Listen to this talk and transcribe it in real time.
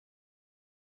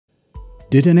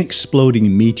Did an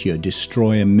exploding meteor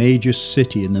destroy a major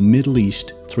city in the Middle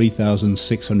East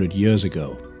 3,600 years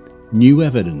ago? New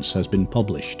evidence has been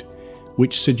published,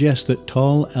 which suggests that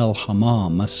Tal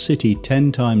el-Hammam, a city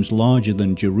 10 times larger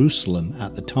than Jerusalem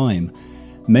at the time,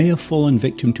 may have fallen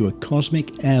victim to a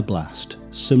cosmic air blast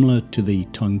similar to the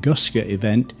Tunguska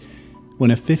event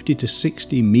when a 50 to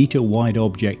 60 meter wide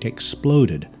object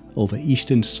exploded over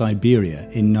eastern Siberia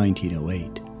in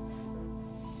 1908.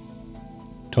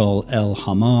 Tal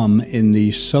el-Hammam in the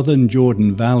southern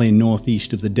Jordan Valley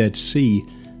northeast of the Dead Sea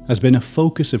has been a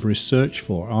focus of research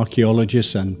for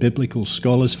archaeologists and biblical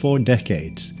scholars for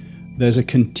decades. There's a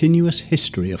continuous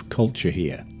history of culture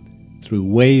here, through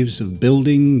waves of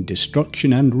building,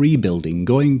 destruction and rebuilding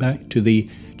going back to the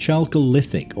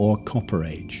Chalcolithic or Copper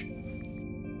Age.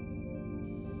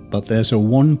 But there's a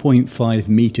 1.5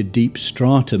 meter deep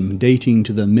stratum dating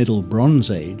to the Middle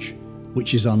Bronze Age,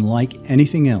 which is unlike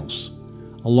anything else.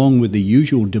 Along with the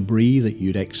usual debris that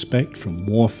you'd expect from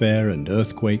warfare and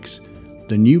earthquakes,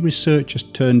 the new research has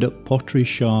turned up pottery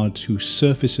shards whose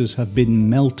surfaces have been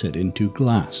melted into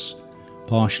glass,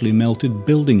 partially melted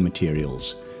building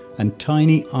materials, and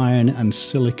tiny iron and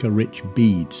silica-rich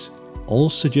beads, all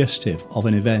suggestive of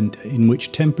an event in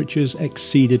which temperatures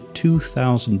exceeded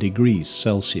 2,000 degrees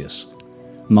Celsius,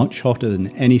 much hotter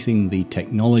than anything the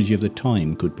technology of the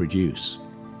time could produce.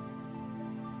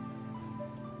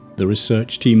 The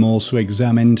research team also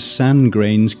examined sand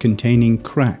grains containing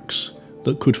cracks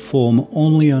that could form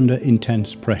only under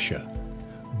intense pressure.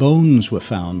 Bones were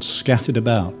found scattered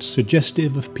about,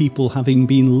 suggestive of people having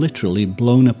been literally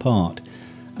blown apart,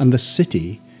 and the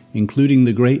city, including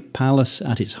the great palace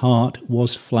at its heart,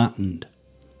 was flattened.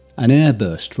 An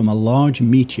airburst from a large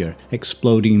meteor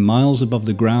exploding miles above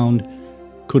the ground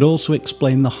could also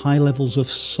explain the high levels of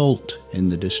salt in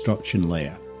the destruction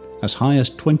layer, as high as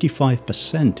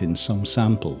 25% in some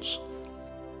samples.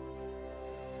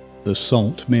 The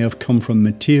salt may have come from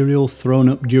material thrown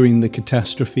up during the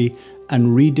catastrophe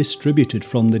and redistributed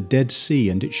from the Dead Sea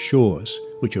and its shores,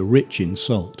 which are rich in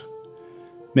salt.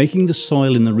 Making the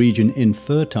soil in the region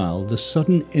infertile, the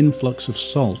sudden influx of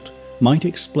salt might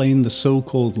explain the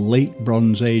so-called Late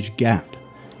Bronze Age gap,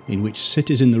 in which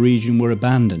cities in the region were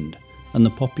abandoned and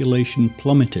the population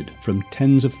plummeted from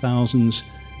tens of thousands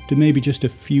to maybe just a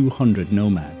few hundred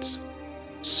nomads.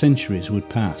 Centuries would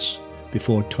pass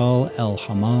before Tal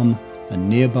el-Hammam and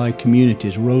nearby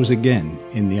communities rose again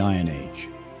in the Iron Age.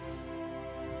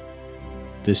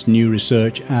 This new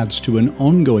research adds to an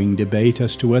ongoing debate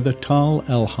as to whether Tal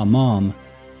el-Hammam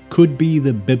could be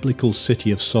the biblical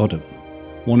city of Sodom,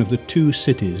 one of the two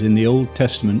cities in the Old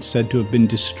Testament said to have been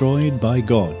destroyed by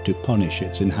God to punish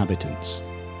its inhabitants.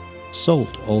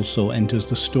 Salt also enters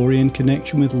the story in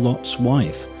connection with Lot's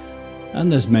wife, and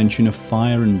there's mention of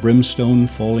fire and brimstone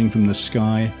falling from the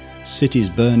sky, cities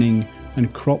burning,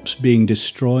 and crops being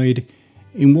destroyed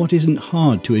in what isn't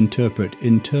hard to interpret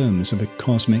in terms of a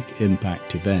cosmic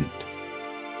impact event.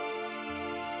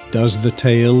 Does the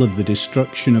tale of the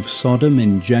destruction of Sodom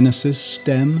in Genesis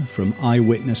stem from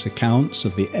eyewitness accounts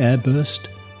of the airburst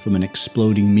from an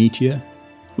exploding meteor?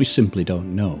 We simply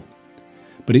don't know.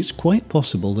 But it's quite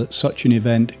possible that such an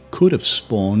event could have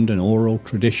spawned an oral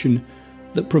tradition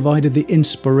that provided the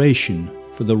inspiration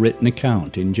for the written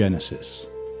account in Genesis.